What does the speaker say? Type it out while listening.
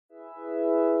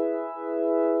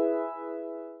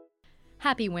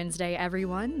Happy Wednesday,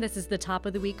 everyone. This is the Top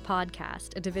of the Week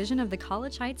podcast, a division of the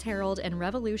College Heights Herald and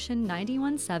Revolution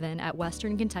 91.7 at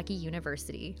Western Kentucky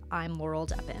University. I'm Laurel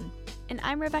Deppin. And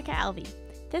I'm Rebecca Alvey.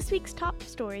 This week's top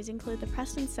stories include the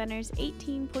Preston Center's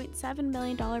 $18.7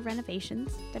 million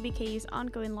renovations, WKU's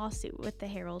ongoing lawsuit with the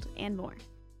Herald, and more.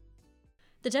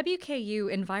 The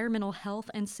WKU Environmental Health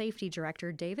and Safety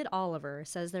Director, David Oliver,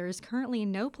 says there is currently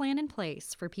no plan in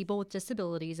place for people with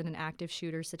disabilities in an active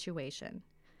shooter situation.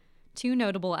 Two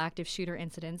notable active shooter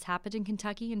incidents happened in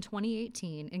Kentucky in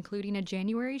 2018, including a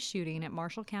January shooting at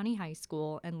Marshall County High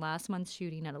School and last month's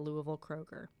shooting at a Louisville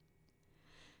Kroger.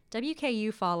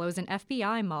 WKU follows an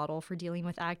FBI model for dealing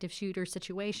with active shooter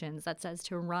situations that says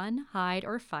to run, hide,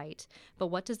 or fight, but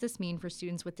what does this mean for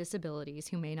students with disabilities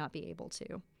who may not be able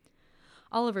to?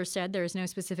 Oliver said there is no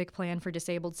specific plan for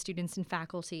disabled students and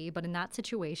faculty, but in that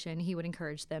situation, he would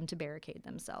encourage them to barricade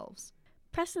themselves.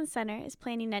 Preston Center is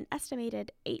planning an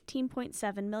estimated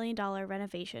 $18.7 million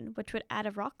renovation, which would add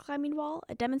a rock climbing wall,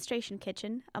 a demonstration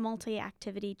kitchen, a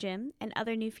multi-activity gym, and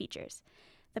other new features.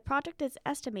 The project is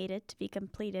estimated to be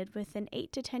completed within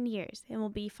 8 to 10 years and will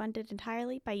be funded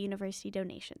entirely by university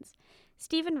donations.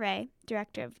 Stephen Ray,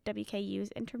 director of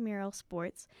WKU's intramural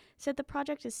sports, said the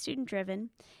project is student-driven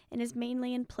and is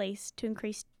mainly in place to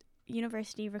increase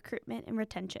university recruitment and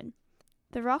retention.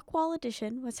 The rock wall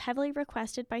addition was heavily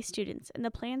requested by students, and the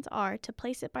plans are to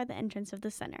place it by the entrance of the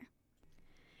center.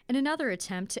 In another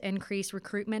attempt to increase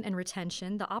recruitment and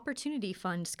retention, the Opportunity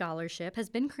Fund Scholarship has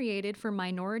been created for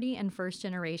minority and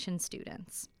first-generation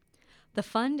students. The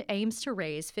fund aims to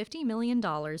raise $50 million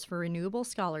for renewable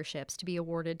scholarships to be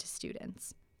awarded to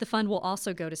students. The fund will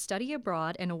also go to study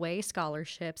abroad and away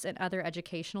scholarships and other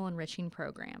educational enriching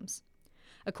programs.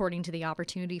 According to the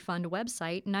Opportunity Fund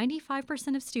website,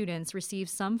 95% of students receive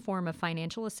some form of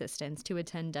financial assistance to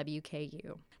attend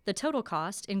WKU. The total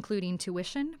cost, including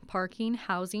tuition, parking,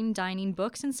 housing, dining,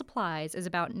 books, and supplies, is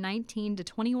about $19,000 to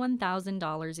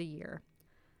 $21,000 a year.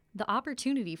 The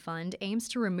Opportunity Fund aims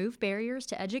to remove barriers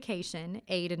to education,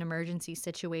 aid in emergency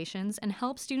situations, and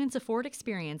help students afford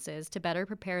experiences to better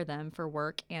prepare them for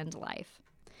work and life.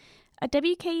 A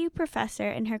WKU professor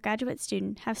and her graduate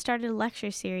student have started a lecture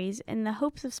series in the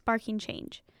hopes of sparking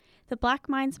change. The Black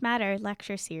Minds Matter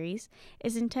lecture series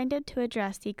is intended to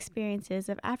address the experiences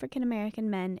of African American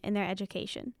men in their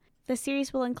education. The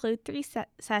series will include 3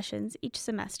 sessions each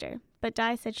semester, but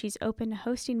Dye said she's open to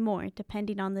hosting more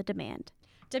depending on the demand.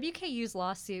 WKU's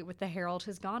lawsuit with the Herald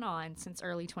has gone on since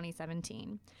early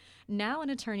 2017. Now an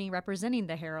attorney representing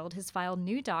the Herald has filed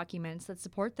new documents that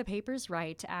support the paper's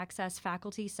right to access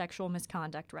faculty sexual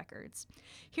misconduct records.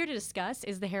 Here to discuss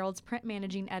is the Herald's print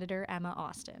managing editor, Emma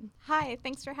Austin. Hi,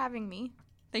 thanks for having me.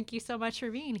 Thank you so much for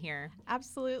being here.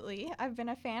 Absolutely. I've been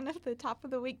a fan of the Top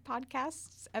of the Week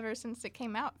podcasts ever since it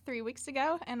came out 3 weeks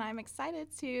ago, and I'm excited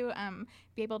to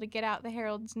be able to get out the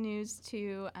Herald's news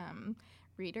to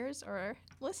readers or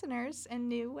listeners in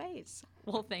new ways.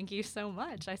 Well, thank you so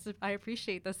much. I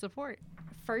appreciate the support.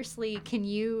 Firstly, can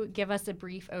you give us a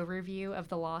brief overview of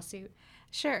the lawsuit?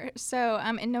 Sure. So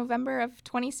in November of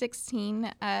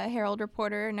 2016, Herald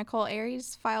reporter Nicole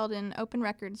Aries filed an open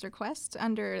records request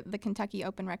under the Kentucky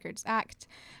Open Records Act,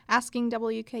 asking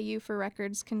WKU for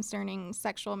records concerning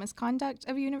sexual misconduct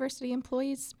of university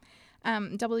employees.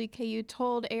 WKU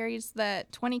told Aries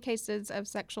that 20 cases of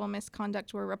sexual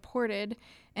misconduct were reported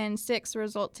and 6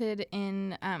 resulted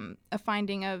in a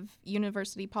finding of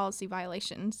university policy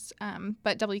violations.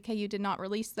 But WKU did not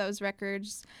release those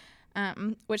records,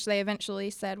 which they eventually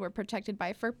said were protected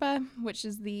by FERPA, which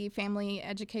is the Family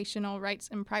Educational Rights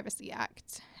and Privacy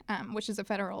Act, which is a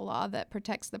federal law that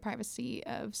protects the privacy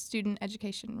of student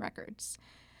education records.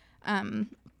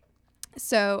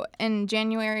 So in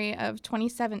January of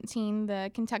 2017,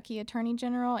 the Kentucky Attorney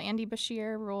General, Andy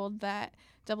Beshear, ruled that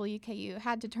WKU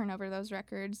had to turn over those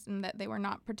records and that they were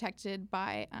not protected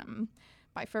by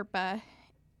FERPA,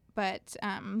 but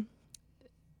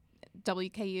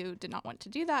WKU did not want to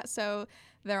do that, so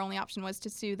their only option was to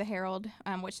sue the Herald,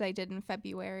 which they did in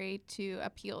February, to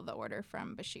appeal the order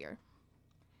from Beshear.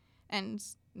 And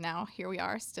now here we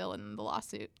are, still in the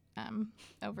lawsuit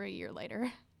over a year later.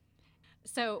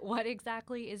 So what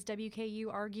exactly is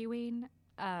WKU arguing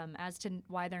as to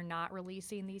why they're not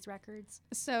releasing these records?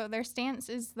 So their stance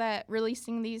is that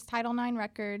releasing these Title IX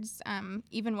records,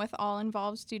 even with all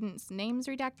involved students' names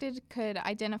redacted, could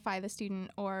identify the student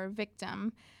or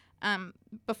victim.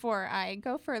 Before I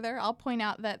go further, I'll point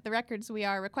out that the records we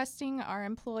are requesting are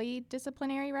employee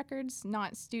disciplinary records,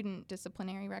 not student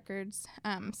disciplinary records.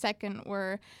 Second,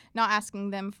 we're not asking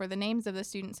them for the names of the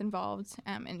students involved,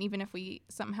 and even if we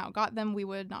somehow got them, we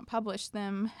would not publish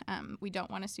them. We don't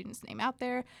want a student's name out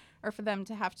there or for them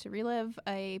to have to relive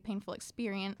a painful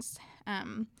experience.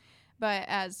 But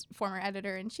as former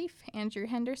editor-in-chief Andrew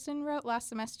Henderson wrote last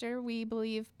semester, we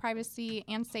believe privacy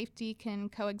and safety can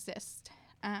coexist.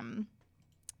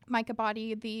 Mike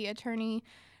Abadi, the attorney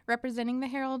representing the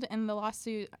Herald in the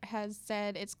lawsuit, has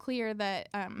said it's clear that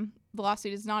the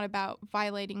lawsuit is not about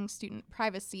violating student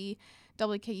privacy.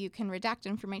 WKU can redact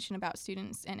information about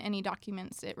students in any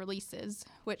documents it releases,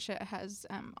 which it has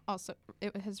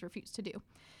refused to do.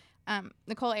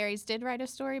 Nicole Aries did write a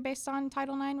story based on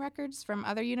Title IX records from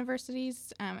other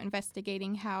universities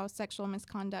investigating how sexual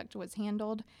misconduct was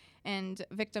handled and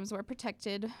victims were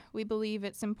protected. We believe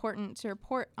it's important to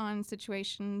report on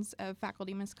situations of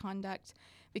faculty misconduct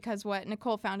because what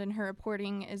Nicole found in her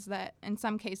reporting is that in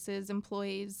some cases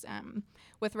employees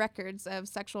with records of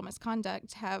sexual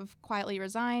misconduct have quietly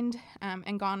resigned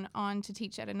and gone on to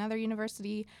teach at another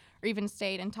university or even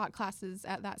stayed and taught classes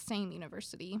at that same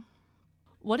university.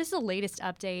 What is the latest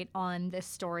update on this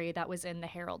story that was in the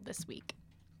Herald this week?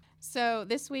 So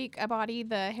this week, Abadi,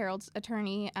 the Herald's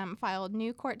attorney, filed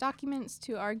new court documents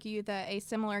to argue that a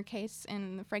similar case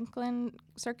in the Franklin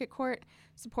Circuit Court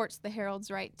supports the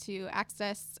Herald's right to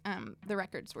access the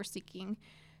records we're seeking.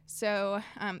 So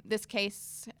this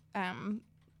case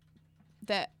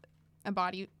that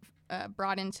Abadi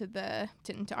brought into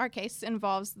our case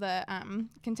involves the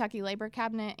Kentucky Labor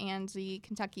Cabinet and the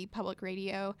Kentucky Public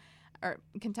Radio or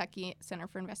Kentucky Center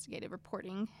for Investigative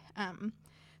Reporting.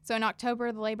 So in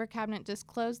October, the Labor Cabinet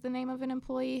disclosed the name of an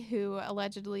employee who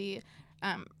allegedly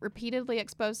repeatedly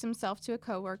exposed himself to a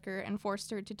coworker and forced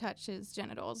her to touch his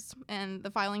genitals. And the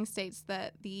filing states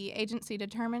that the agency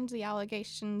determined the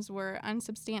allegations were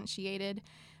unsubstantiated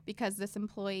because this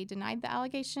employee denied the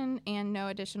allegation and no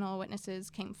additional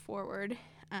witnesses came forward.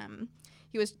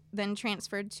 He was then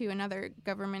transferred to another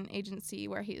government agency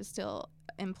where he is still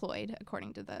employed,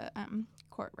 according to the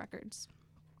court records.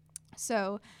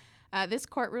 So this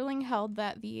court ruling held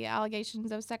that the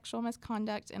allegations of sexual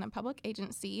misconduct in a public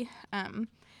agency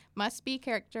must be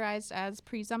characterized as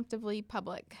presumptively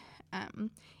public,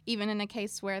 even in a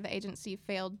case where the agency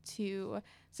failed to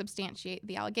substantiate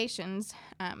the allegations,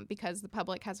 because the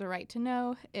public has a right to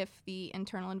know if the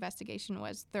internal investigation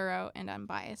was thorough and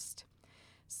unbiased.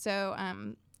 So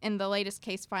in the latest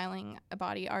case filing,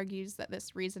 Abadi argues that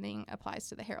this reasoning applies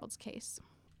to the Herald's case.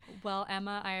 Well,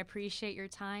 Emma, I appreciate your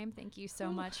time. Thank you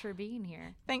so much for being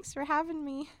here. Thanks for having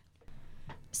me.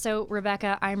 So,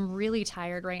 Rebecca, I'm really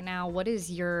tired right now. What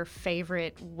is your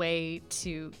favorite way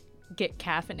to get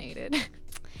caffeinated?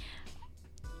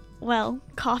 Well,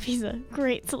 coffee's a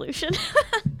great solution.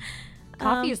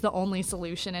 Coffee is the only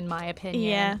solution, in my opinion.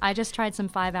 Yeah. I just tried some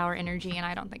 5-Hour Energy, and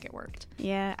I don't think it worked.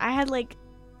 Yeah, I had like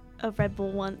a Red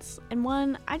Bull once, and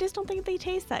one, I just don't think they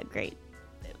taste that great.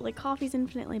 Like, coffee's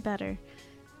infinitely better.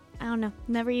 I don't know.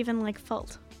 Never even like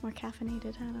felt more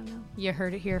caffeinated. I don't know. You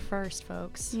heard it here first,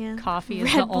 folks. Yeah. Coffee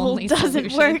is Red the Bull only doesn't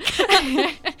solution.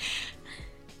 work.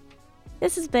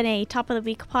 This has been a Top of the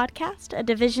Week podcast, a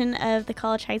division of the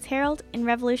College Heights Herald and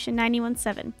Revolution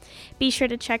 91.7. Be sure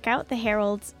to check out the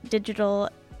Herald's digital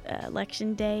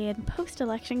election day and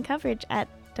post-election coverage at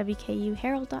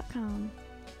wkuherald.com.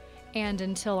 And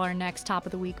until our next Top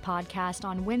of the Week podcast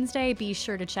on Wednesday, be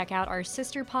sure to check out our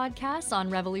sister podcasts on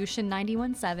Revolution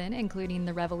 91.7, including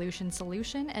The Revolution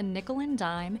Solution and Nickel and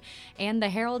Dime, and the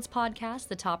Herald's podcast,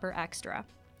 The Topper Extra.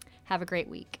 Have a great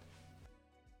week.